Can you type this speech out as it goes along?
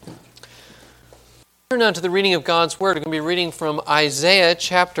Turn now to the reading of God's Word. We're going to be reading from Isaiah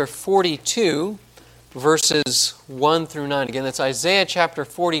chapter 42, verses 1 through 9. Again, that's Isaiah chapter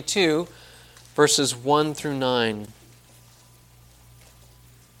 42, verses 1 through 9.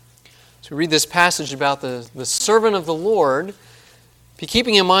 So we read this passage about the servant of the Lord, be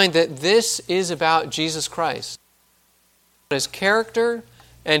keeping in mind that this is about Jesus Christ, His character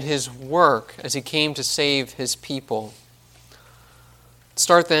and His work as He came to save His people.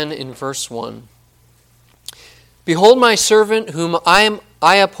 Start then in verse 1. Behold my servant whom I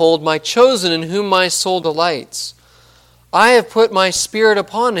uphold, my chosen in whom my soul delights. I have put my spirit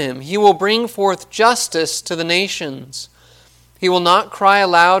upon him. He will bring forth justice to the nations. He will not cry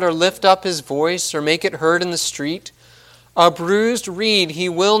aloud or lift up his voice or make it heard in the street. A bruised reed he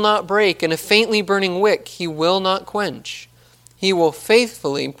will not break, and a faintly burning wick he will not quench. He will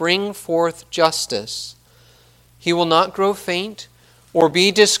faithfully bring forth justice. He will not grow faint or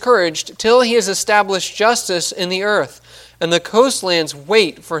be discouraged till he has established justice in the earth, and the coastlands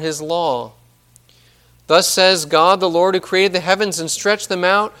wait for his law. Thus says God, the Lord, who created the heavens and stretched them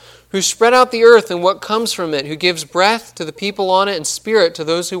out, who spread out the earth and what comes from it, who gives breath to the people on it and spirit to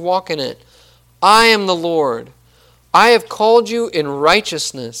those who walk in it. I am the Lord. I have called you in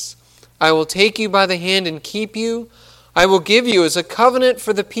righteousness. I will take you by the hand and keep you. I will give you as a covenant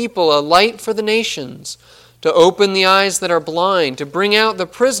for the people, a light for the nations, to open the eyes that are blind, to bring out the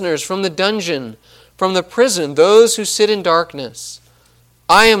prisoners from the dungeon, from the prison, those who sit in darkness.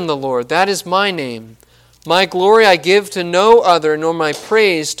 I am the Lord, that is my name. My glory I give to no other, nor my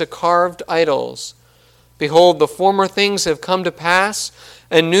praise to carved idols. Behold, the former things have come to pass,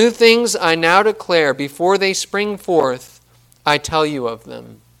 and new things I now declare. Before they spring forth, I tell you of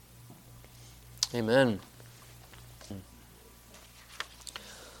them. Amen.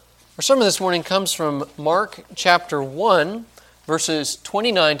 Our sermon this morning comes from Mark chapter 1, verses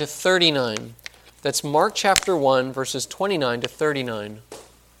 29 to 39. That's Mark chapter 1, verses 29 to 39.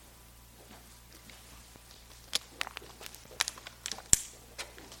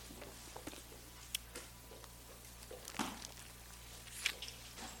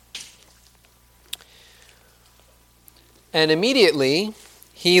 And immediately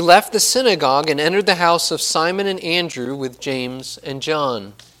he left the synagogue and entered the house of Simon and Andrew with James and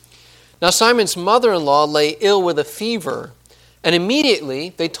John. Now Simon's mother-in-law lay ill with a fever, and immediately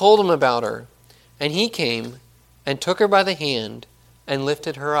they told him about her. And he came and took her by the hand and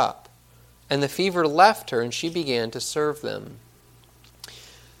lifted her up. And the fever left her, and she began to serve them.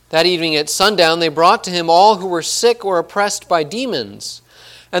 That evening at sundown they brought to him all who were sick or oppressed by demons,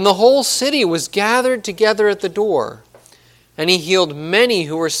 and the whole city was gathered together at the door. And he healed many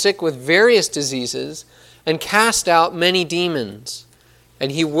who were sick with various diseases, and cast out many demons.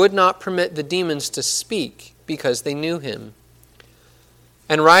 And he would not permit the demons to speak, because they knew him.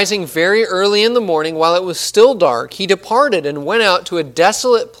 And rising very early in the morning, while it was still dark, he departed and went out to a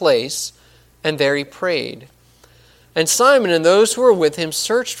desolate place, and there he prayed. And Simon and those who were with him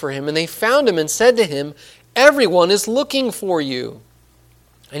searched for him, and they found him and said to him, "Everyone is looking for you."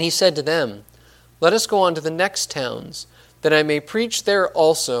 And he said to them, "Let us go on to the next towns, that I may preach there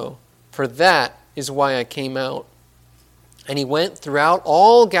also, for that is why I came out." And he went throughout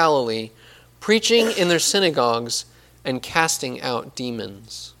all Galilee, preaching in their synagogues and casting out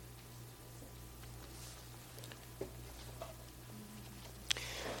demons. Have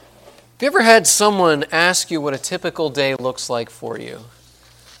you ever had someone ask you what a typical day looks like for you?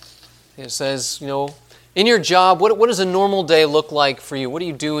 It says, in your job, what does a normal day look like for you? What do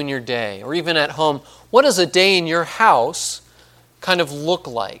you do in your day? Or even at home, what does a day in your house kind of look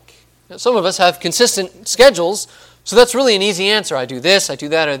like? Some of us have consistent schedules, so that's really an easy answer. I do this, I do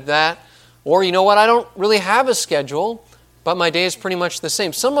that, or that. Or, you know what, I don't really have a schedule, but my day is pretty much the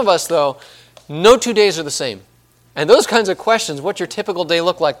same. Some of us, though, no 2 days are the same. And those kinds of questions, what's your typical day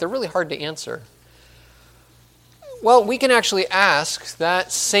look like, they're really hard to answer. Well, we can actually ask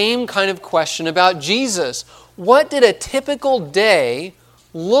that same kind of question about Jesus. What did a typical day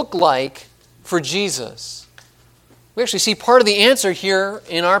look like for Jesus? We actually see part of the answer here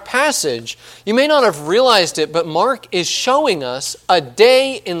in our passage. You may not have realized it, but Mark is showing us a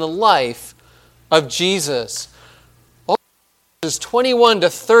day in the life of Jesus. Verses 21 to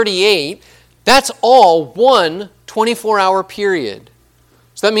 38, that's all one 24-hour period.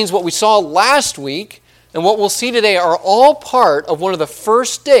 So that means what we saw last week and what we'll see today are all part of one of the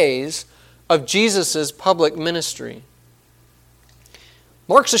first days of Jesus' public ministry.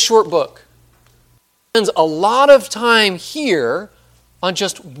 Mark's a short book. Spends a lot of time here on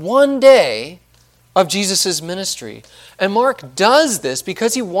just one day of Jesus' ministry. And Mark does this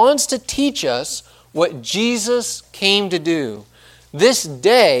because he wants to teach us what Jesus came to do. this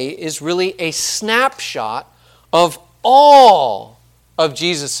day is really a snapshot of all of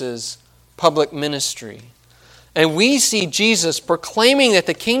Jesus' public ministry. And we see Jesus proclaiming that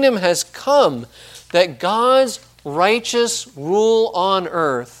the kingdom has come, that God's righteous rule on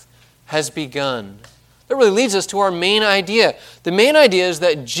earth has begun. That really leads us to our main idea. The main idea is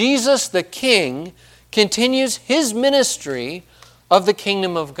that Jesus the King continues his ministry of the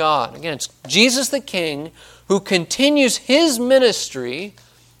kingdom of God. Again, it's Jesus the King who continues his ministry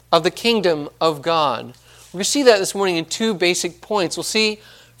of the kingdom of God. We're going to see that this morning in two basic points. We'll see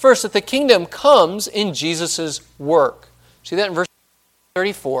first that the kingdom comes in Jesus' work. See that in verse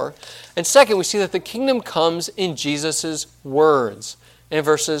 34. And second, we see that the kingdom comes in Jesus' words in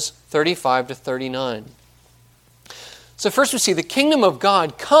verses 35 to 39. So first we see the kingdom of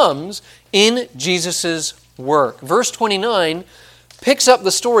God comes in Jesus' work. Verse 29 picks up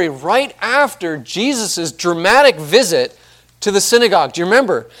the story right after Jesus' dramatic visit to the synagogue. Do you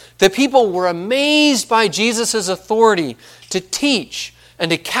remember? The people were amazed by Jesus' authority to teach and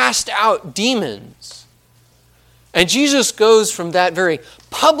to cast out demons. And Jesus goes from that very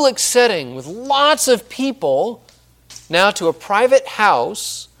public setting with lots of people now to a private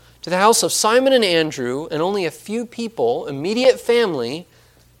house, to the house of Simon and Andrew, and only a few people, immediate family,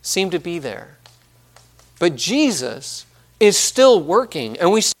 seem to be there. But Jesus is still working,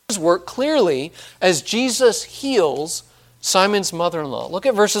 and we see his work clearly as Jesus heals Simon's mother-in-law. Look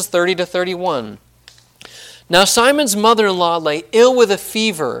at verses 30 to 31. Now Simon's mother-in-law lay ill with a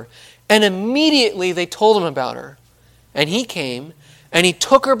fever, and immediately they told him about her. And he came, and he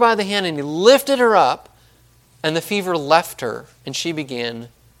took her by the hand, and he lifted her up, and the fever left her, and she began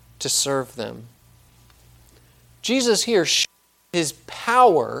to serve them. Jesus here shows his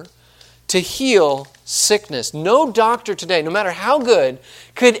power to heal sickness. No doctor today, no matter how good,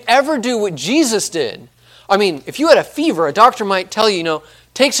 could ever do what Jesus did. I mean, if you had a fever, a doctor might tell you,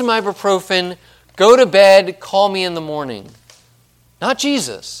 take some ibuprofen, go to bed, call me in the morning. Not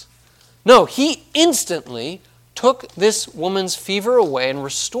Jesus. No, he instantly took this woman's fever away and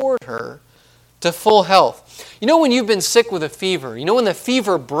restored her to full health. When you've been sick with a fever, when the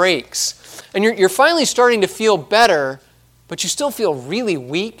fever breaks and you're finally starting to feel better, but you still feel really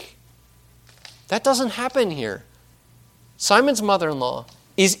weak? That doesn't happen here. Simon's mother-in-law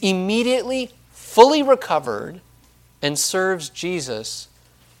is immediately fully recovered and serves Jesus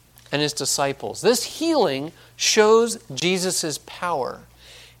and his disciples. This healing shows Jesus' power,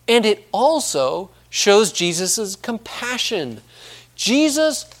 and it also shows Jesus' compassion.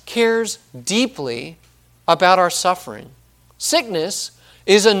 Jesus cares deeply about our suffering. Sickness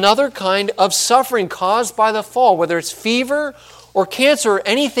is another kind of suffering caused by the fall, whether it's fever or cancer or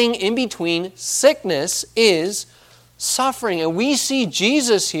anything in between. Sickness is suffering. And we see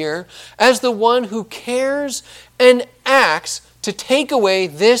Jesus here as the one who cares and acts to take away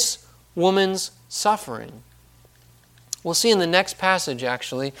this woman's suffering. We'll see in the next passage,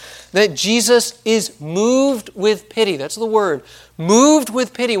 actually, that Jesus is moved with pity. That's the word. Moved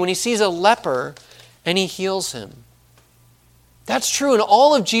with pity when he sees a leper and he heals him. That's true in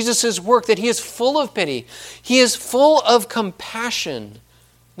all of Jesus' work, that he is full of pity. He is full of compassion.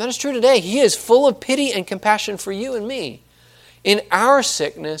 That is true today. He is full of pity and compassion for you and me in our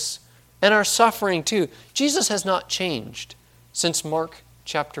sickness and our suffering too. Jesus has not changed since Mark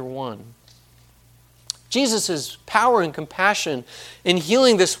chapter 1. Jesus' power and compassion in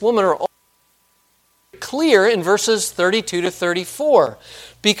healing this woman are all clear in verses 32 to 34,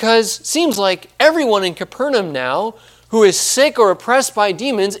 because it seems like everyone in Capernaum now who is sick or oppressed by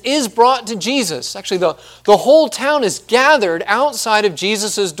demons is brought to Jesus. Actually, the whole town is gathered outside of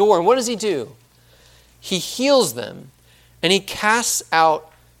Jesus' door. And what does he do? He heals them, and he casts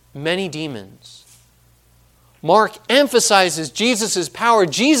out many demons. Mark emphasizes Jesus' power.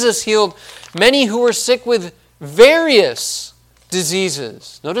 Jesus healed many who were sick with various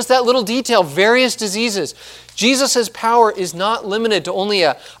diseases. Notice that little detail, various diseases. Jesus' power is not limited to only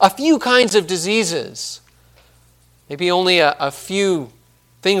a few kinds of diseases. Maybe only a few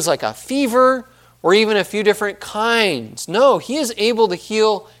things like a fever or even a few different kinds. No, he is able to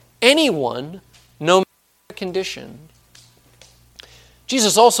heal anyone, no matter the condition.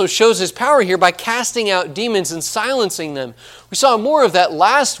 Jesus also shows his power here by casting out demons and silencing them. We saw more of that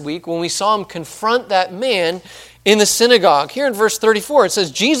last week when we saw him confront that man in the synagogue. Here in verse 34, it says,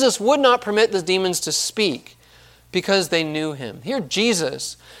 Jesus would not permit the demons to speak because they knew him. Here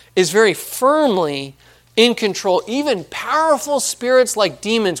Jesus is very firmly in control. Even powerful spirits like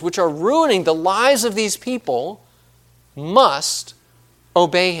demons, which are ruining the lives of these people, must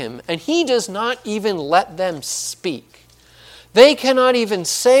obey him. And he does not even let them speak. They cannot even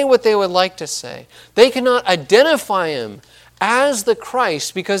say what they would like to say. They cannot identify him as the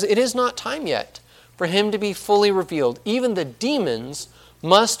Christ because it is not time yet for him to be fully revealed. Even the demons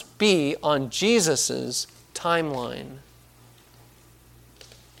must be on Jesus' timeline.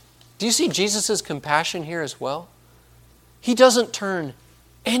 Do you see Jesus' compassion here as well? He doesn't turn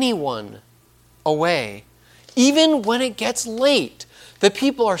anyone away. Even when it gets late, the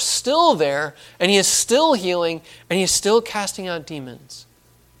people are still there, and he is still healing, and he is still casting out demons.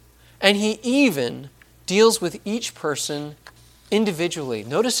 And he even deals with each person individually.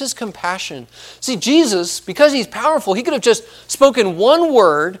 Notice his compassion. See, Jesus, because he's powerful, he could have just spoken one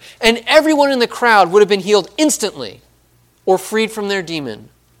word, and everyone in the crowd would have been healed instantly or freed from their demon.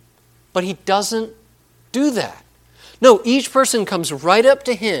 But he doesn't do that. No, each person comes right up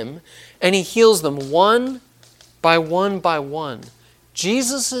to him and he heals them one by one by one.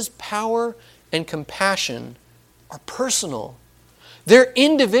 Jesus' power and compassion are personal. They're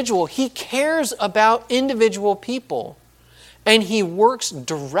individual. He cares about individual people and he works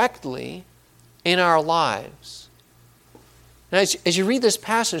directly in our lives. Now, as you read this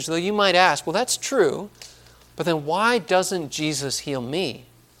passage, though, you might ask, well, that's true, but then why doesn't Jesus heal me?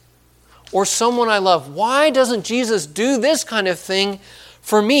 Or someone I love, why doesn't Jesus do this kind of thing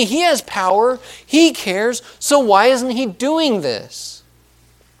for me? He has power, he cares, so why isn't he doing this?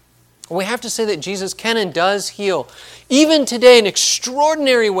 We have to say that Jesus can and does heal, even today in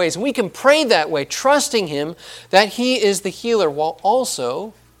extraordinary ways. And we can pray that way, trusting him that he is the healer, while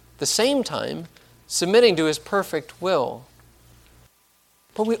also, at the same time, submitting to his perfect will.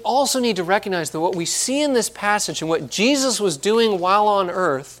 But we also need to recognize that what we see in this passage and what Jesus was doing while on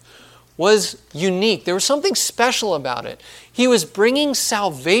earth was unique. There was something special about it. He was bringing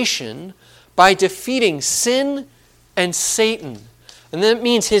salvation by defeating sin and Satan. And that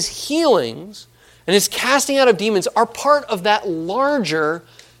means his healings and his casting out of demons are part of that larger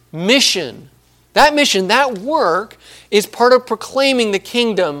mission. That mission, that work, is part of proclaiming the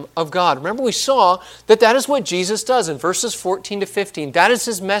kingdom of God. Remember, we saw that that is what Jesus does in verses 14 to 15. That is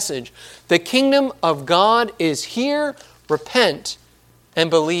his message. The kingdom of God is here. Repent and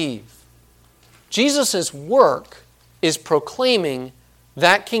believe. Jesus' work is proclaiming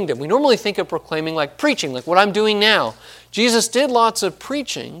that kingdom. We normally think of proclaiming like preaching, like what I'm doing now. Jesus did lots of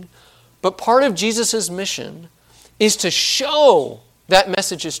preaching, but part of Jesus' mission is to show that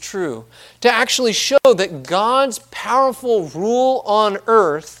message is true, to actually show that God's powerful rule on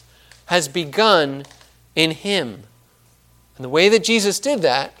earth has begun in him. And the way that Jesus did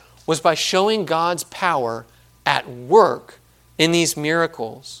that was by showing God's power at work in these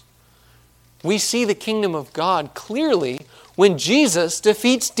miracles. We see the kingdom of God clearly when Jesus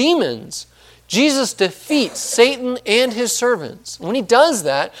defeats demons. Jesus defeats Satan and his servants. When he does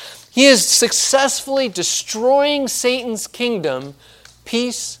that, he is successfully destroying Satan's kingdom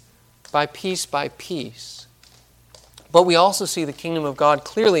piece by piece by piece. But we also see the kingdom of God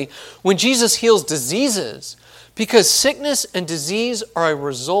clearly when Jesus heals diseases, because sickness and disease are a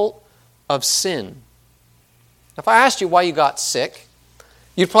result of sin. If I asked you why you got sick,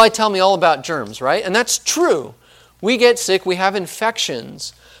 you'd probably tell me all about germs, right? And that's true. We get sick, we have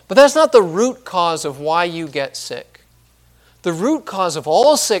infections, but that's not the root cause of why you get sick. The root cause of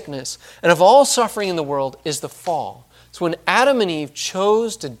all sickness and of all suffering in the world is the fall. It's when Adam and Eve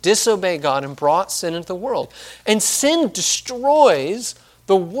chose to disobey God and brought sin into the world. And sin destroys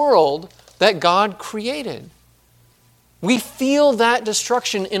the world that God created. We feel that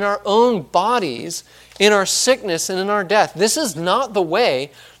destruction in our own bodies, in our sickness and in our death. This is not the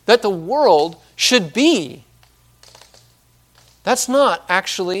way that the world should be. That's not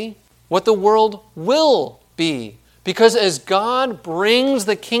actually what the world will be. Because as God brings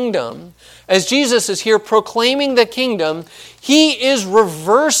the kingdom, as Jesus is here proclaiming the kingdom, he is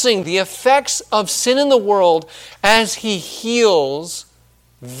reversing the effects of sin in the world as he heals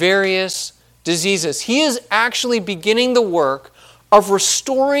various diseases. He is actually beginning the work of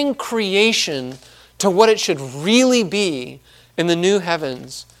restoring creation to what it should really be in the new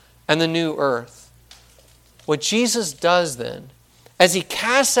heavens and the new earth. What Jesus does then, as he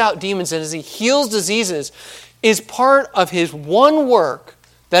casts out demons and as he heals diseases, is part of his one work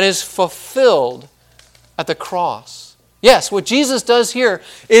that is fulfilled at the cross. Yes, what Jesus does here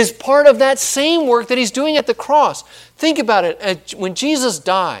is part of that same work that he's doing at the cross. Think about it. When Jesus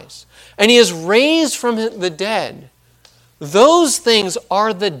dies and he is raised from the dead, those things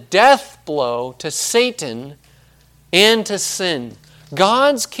are the death blow to Satan and to sin.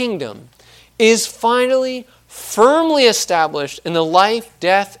 God's kingdom is finally firmly established in the life,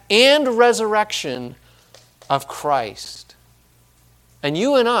 death, and resurrection of Christ. And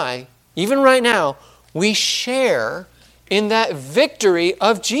you and I, even right now, we share in that victory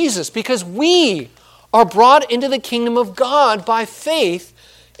of Jesus because we are brought into the kingdom of God by faith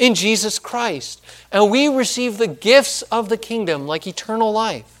in Jesus Christ. And we receive the gifts of the kingdom like eternal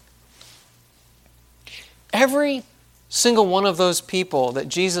life. Every single one of those people that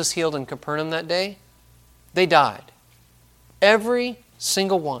Jesus healed in Capernaum that day, they died. Every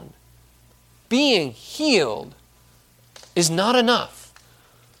single one. Being healed is not enough.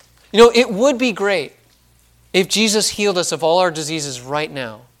 You know, it would be great if Jesus healed us of all our diseases right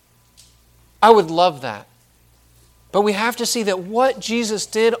now. I would love that. But we have to see that what Jesus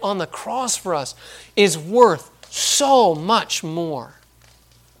did on the cross for us is worth so much more.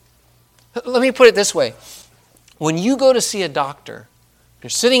 Let me put it this way. When you go to see a doctor, you're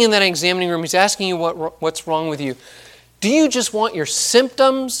sitting in that examining room, he's asking you what's wrong with you. Do you just want your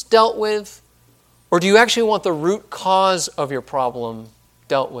symptoms dealt with? Or do you actually want the root cause of your problem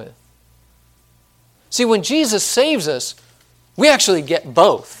dealt with? See, when Jesus saves us, we actually get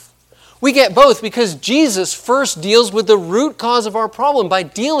both. We get both because Jesus first deals with the root cause of our problem by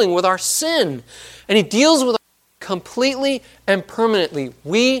dealing with our sin. And He deals with it completely and permanently.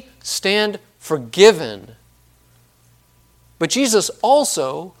 We stand forgiven. But Jesus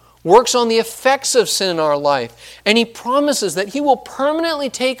also works on the effects of sin in our life. And He promises that He will permanently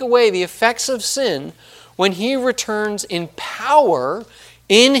take away the effects of sin when He returns in power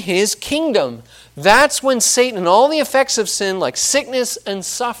in His kingdom. That's when Satan and all the effects of sin, like sickness and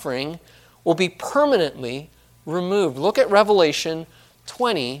suffering, will be permanently removed. Look at Revelation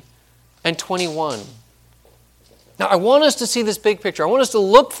 20 and 21. Now, I want us to see this big picture. I want us to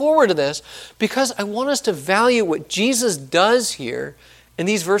look forward to this because I want us to value what Jesus does here in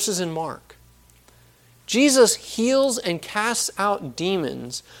these verses in Mark. Jesus heals and casts out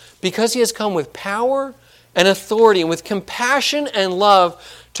demons because He has come with power and authority and with compassion and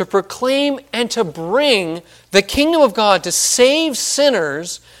love to proclaim and to bring the kingdom of God, to save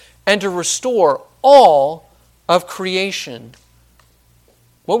sinners and to restore all of creation.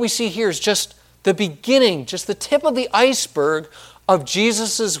 What we see here is just the beginning, just the tip of the iceberg of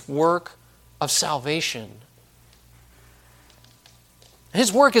Jesus' work of salvation.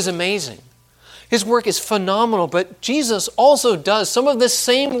 His work is amazing. His work is phenomenal, but Jesus also does some of this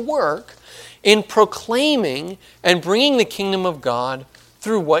same work in proclaiming and bringing the kingdom of God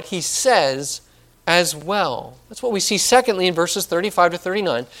through what He says as well. That's what we see secondly in verses 35 to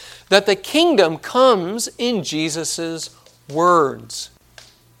 39, that the kingdom comes in Jesus' words.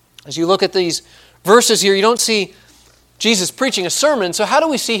 As you look at these verses here, you don't see Jesus preaching a sermon, so how do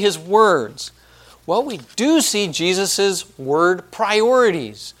we see His words? Well, we do see Jesus' word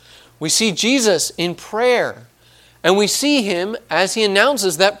priorities. We see Jesus in prayer, and we see Him as He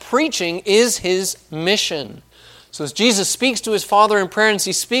announces that preaching is His mission. So as Jesus speaks to His Father in prayer and as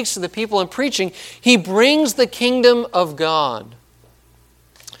He speaks to the people in preaching, He brings the kingdom of God.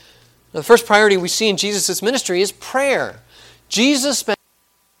 Now, the first priority we see in Jesus' ministry is prayer. Jesus spent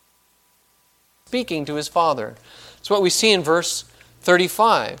speaking to His Father. That's what we see in verse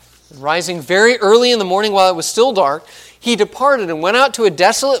 35. Rising very early in the morning while it was still dark, He departed and went out to a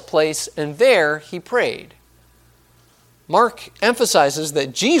desolate place, and there He prayed. Mark emphasizes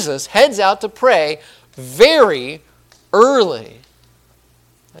that Jesus heads out to pray very early.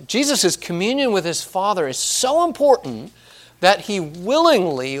 Jesus' communion with His Father is so important that He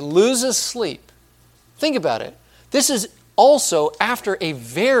willingly loses sleep. Think about it. This is also after a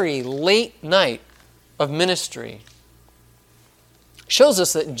very late night of ministry. Shows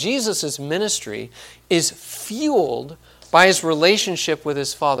us that Jesus' ministry is fueled by His relationship with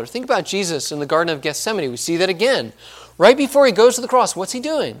His Father. Think about Jesus in the Garden of Gethsemane. We see that again. Right before He goes to the cross, what's He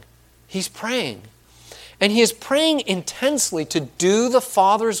doing? He's praying. And He is praying intensely to do the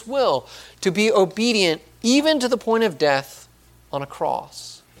Father's will, to be obedient even to the point of death on a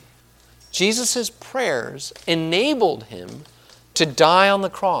cross. Jesus' prayers enabled Him to die on the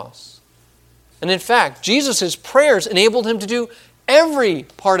cross. And in fact, Jesus' prayers enabled Him to do every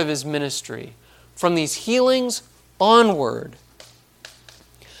part of His ministry, from these healings onward.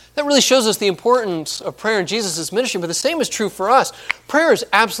 That really shows us the importance of prayer in Jesus' ministry, but the same is true for us. Prayer is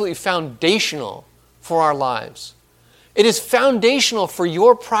absolutely foundational for our lives. It is foundational for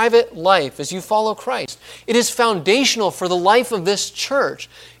your private life as you follow Christ. It is foundational for the life of this church.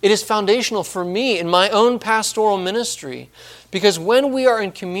 It is foundational for me in my own pastoral ministry, because when we are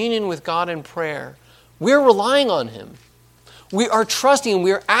in communion with God in prayer, we're relying on Him. We are trusting Him.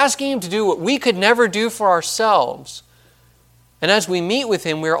 We are asking Him to do what we could never do for ourselves. And as we meet with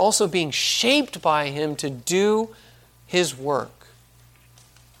Him, we are also being shaped by Him to do His work.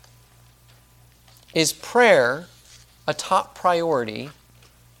 Is prayer a top priority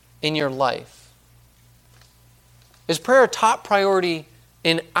in your life? Is prayer a top priority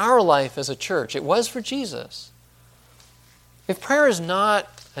in our life as a church. It was for Jesus. If prayer is not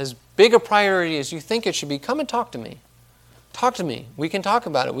as big a priority as you think it should be, come and talk to me. Talk to me. We can talk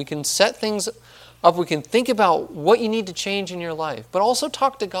about it. We can set things up. We can think about what you need to change in your life. But also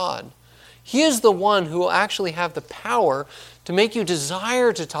talk to God. He is the one who will actually have the power to make you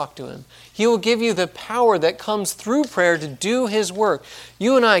desire to talk to Him. He will give you the power that comes through prayer to do His work.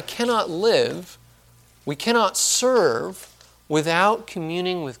 You and I cannot live, we cannot serve without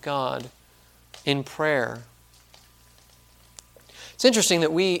communing with God in prayer. It's interesting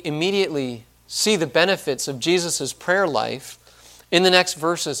that we immediately see the benefits of Jesus' prayer life in the next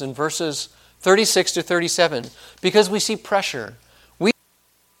verses, in verses 36 to 37, because we see pressure. We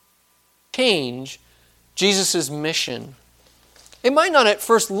change Jesus' mission. It might not at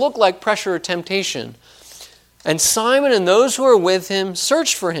first look like pressure or temptation. And Simon and those who were with him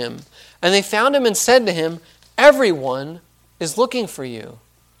searched for him, and they found him and said to him, "Everyone is looking for you."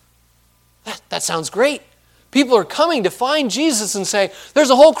 That sounds great. People are coming to find Jesus and say, "There's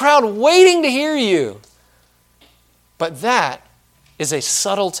a whole crowd waiting to hear you." But that is a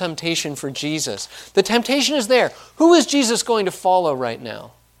subtle temptation for Jesus. The temptation is there. Who is Jesus going to follow right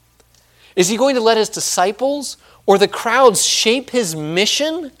now? Is He going to let His disciples or the crowds shape His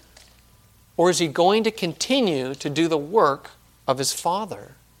mission? Or is He going to continue to do the work of His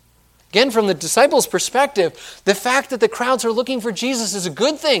Father? Again, from the disciples' perspective, the fact that the crowds are looking for Jesus is a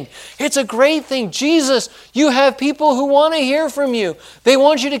good thing. It's a great thing. Jesus, you have people who want to hear from you. They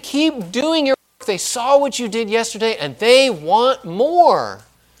want you to keep doing your work. They saw what you did yesterday and they want more.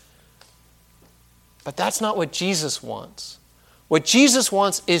 But that's not what Jesus wants. What Jesus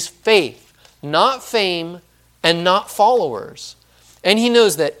wants is faith, not fame, and not followers. And He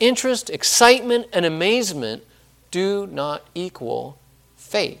knows that interest, excitement, and amazement do not equal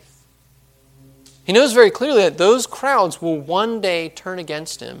faith. He knows very clearly that those crowds will one day turn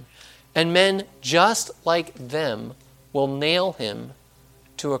against Him, and men just like them will nail Him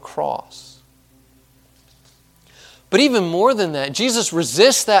to a cross. But even more than that, Jesus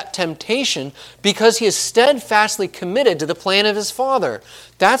resists that temptation because He is steadfastly committed to the plan of His Father.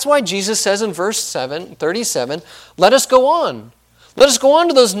 That's why Jesus says in verse 37, "Let us go on. Let us go on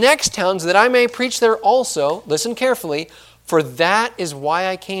to those next towns that I may preach there also." Listen carefully. "For that is why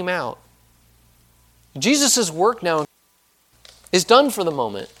I came out." Jesus' work now is done for the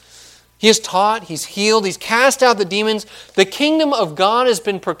moment. He has taught, He's healed, He's cast out the demons. The kingdom of God has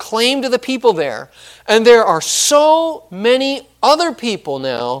been proclaimed to the people there. And there are so many other people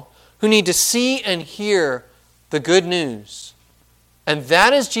now who need to see and hear the good news. And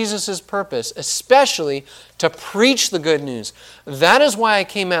that is Jesus' purpose, especially to preach the good news. That is why I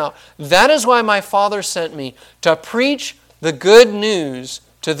came out. That is why my Father sent me, to preach the good news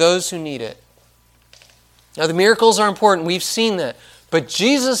to those who need it. Now, the miracles are important. We've seen that. But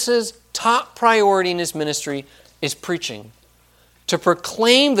Jesus' top priority in His ministry is preaching. To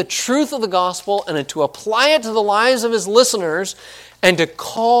proclaim the truth of the gospel and to apply it to the lives of His listeners and to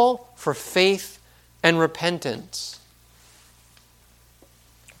call for faith and repentance.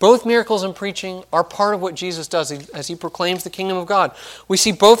 Both miracles and preaching are part of what Jesus does as He proclaims the kingdom of God. We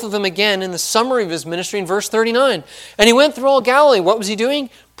see both of them again in the summary of His ministry in verse 39. And He went through all Galilee. What was He doing?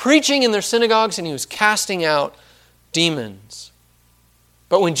 Preaching in their synagogues, and He was casting out demons.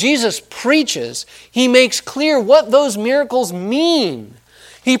 But when Jesus preaches, He makes clear what those miracles mean.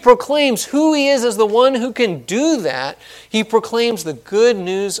 He proclaims who He is as the one who can do that. He proclaims the good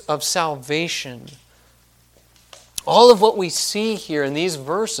news of salvation. All of what we see here in these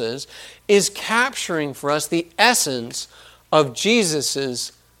verses is capturing for us the essence of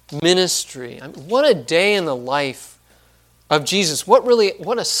Jesus' ministry. I mean, what a day in the life of Jesus.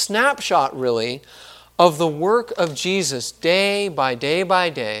 What a snapshot really of the work of Jesus day by day by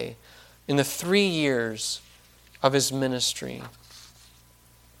day in the 3 years of His ministry.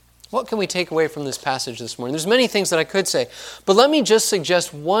 What can we take away from this passage this morning? There's many things that I could say, but let me just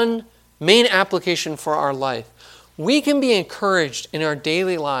suggest one main application for our life. We can be encouraged in our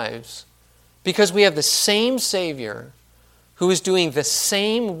daily lives because we have the same Savior who is doing the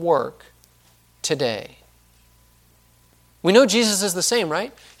same work today. We know Jesus is the same,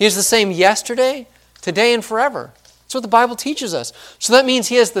 right? He is the same yesterday, today, and forever. That's what the Bible teaches us. So that means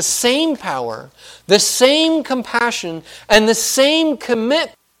He has the same power, the same compassion, and the same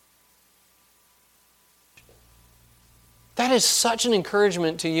commitment. That is such an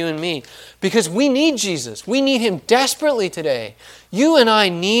encouragement to you and me because we need Jesus. We need Him desperately today. You and I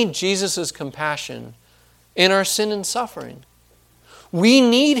need Jesus' compassion in our sin and suffering. We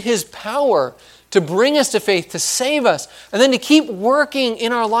need His power to bring us to faith, to save us, and then to keep working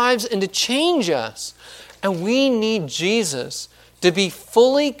in our lives and to change us. And we need Jesus to be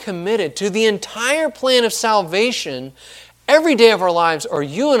fully committed to the entire plan of salvation every day of our lives, or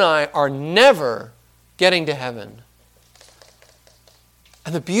you and I are never getting to heaven.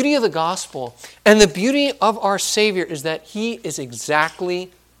 And the beauty of the gospel and the beauty of our Savior is that He is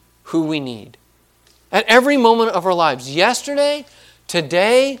exactly who we need. At every moment of our lives, yesterday,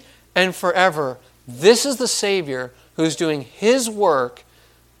 today, and forever, this is the Savior who's doing His work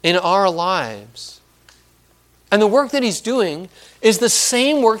in our lives. And the work that He's doing is the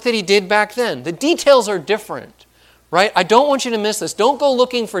same work that He did back then. The details are different, right? I don't want you to miss this. Don't go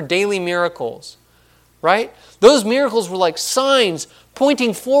looking for daily miracles, right? Those miracles were like signs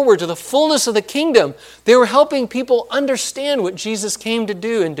pointing forward to the fullness of the kingdom. They were helping people understand what Jesus came to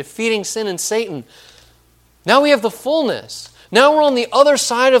do in defeating sin and Satan. Now we have the fullness. Now we're on the other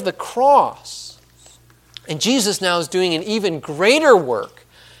side of the cross. And Jesus now is doing an even greater work,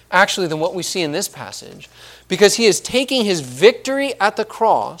 actually, than what we see in this passage, because He is taking His victory at the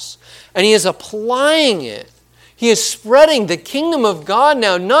cross and He is applying it. He is spreading the kingdom of God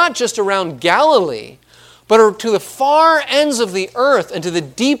now, not just around Galilee, but to the far ends of the earth and to the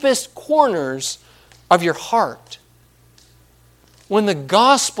deepest corners of your heart. When the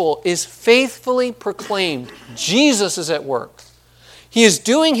gospel is faithfully proclaimed, Jesus is at work. He is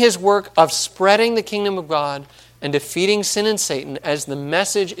doing His work of spreading the kingdom of God and defeating sin and Satan as the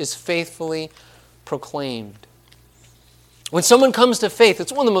message is faithfully proclaimed. When someone comes to faith,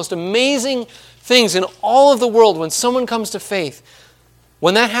 it's one of the most amazing things in all of the world when someone comes to faith.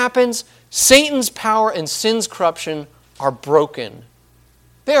 When that happens, Satan's power and sin's corruption are broken.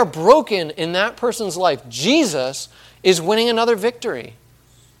 They are broken in that person's life. Jesus is winning another victory.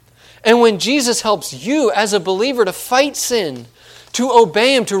 And when Jesus helps you as a believer to fight sin, to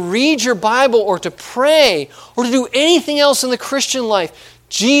obey Him, to read your Bible or to pray or to do anything else in the Christian life,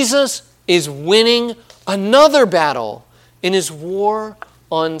 Jesus is winning another battle in His war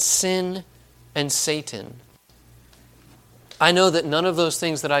on sin and Satan. I know that none of those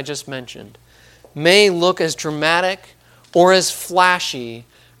things that I just mentioned may look as dramatic or as flashy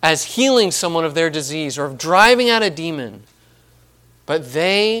as healing someone of their disease or of driving out a demon, but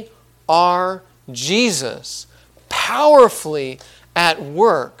they are Jesus powerfully at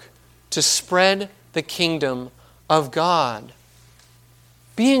work to spread the kingdom of God.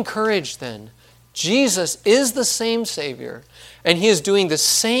 Be encouraged then. Jesus is the same Savior, and He is doing the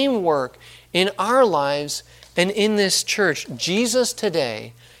same work in our lives and in this church. Jesus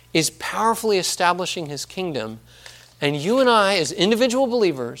today is powerfully establishing His kingdom, and you and I as individual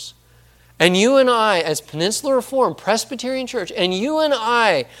believers, and you and I as Peninsula Reformed Presbyterian Church, and you and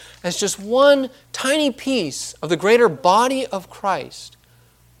I as just one tiny piece of the greater body of Christ,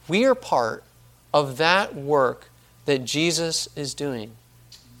 we are part of that work that Jesus is doing.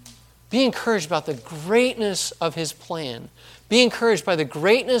 Be encouraged about the greatness of His plan. Be encouraged by the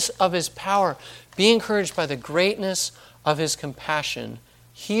greatness of His power. Be encouraged by the greatness of His compassion.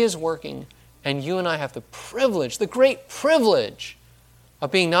 He is working, and you and I have the privilege, the great privilege,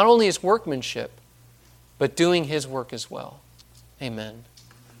 of being not only His workmanship, but doing His work as well. Amen.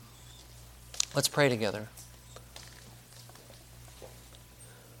 Let's pray together.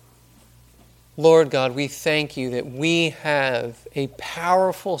 Lord God, we thank You that we have a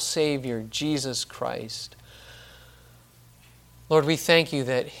powerful Savior, Jesus Christ. Lord, we thank You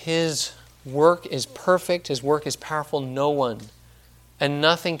that His work is perfect, His work is powerful. No one and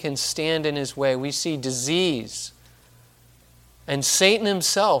nothing can stand in His way. We see disease and Satan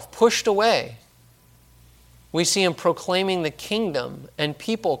himself pushed away. We see Him proclaiming the kingdom and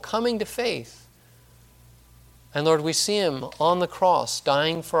people coming to faith. And Lord, we see Him on the cross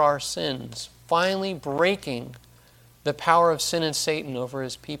dying for our sins, finally breaking the power of sin and Satan over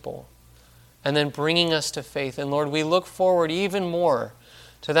His people, and then bringing us to faith. And Lord, we look forward even more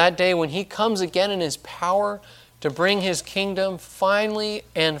to that day when He comes again in His power to bring His kingdom finally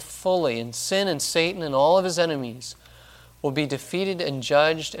and fully, and sin and Satan and all of his enemies will be defeated and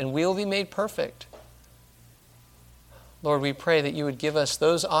judged, and we will be made perfect. Lord, we pray that You would give us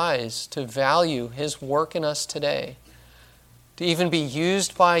those eyes to value His work in us today, to even be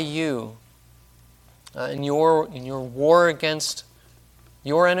used by You in your war against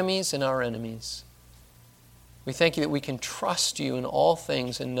Your enemies and our enemies. We thank You that we can trust You in all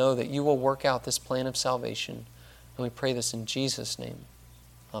things and know that You will work out this plan of salvation. And we pray this in Jesus' name.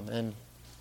 Amen.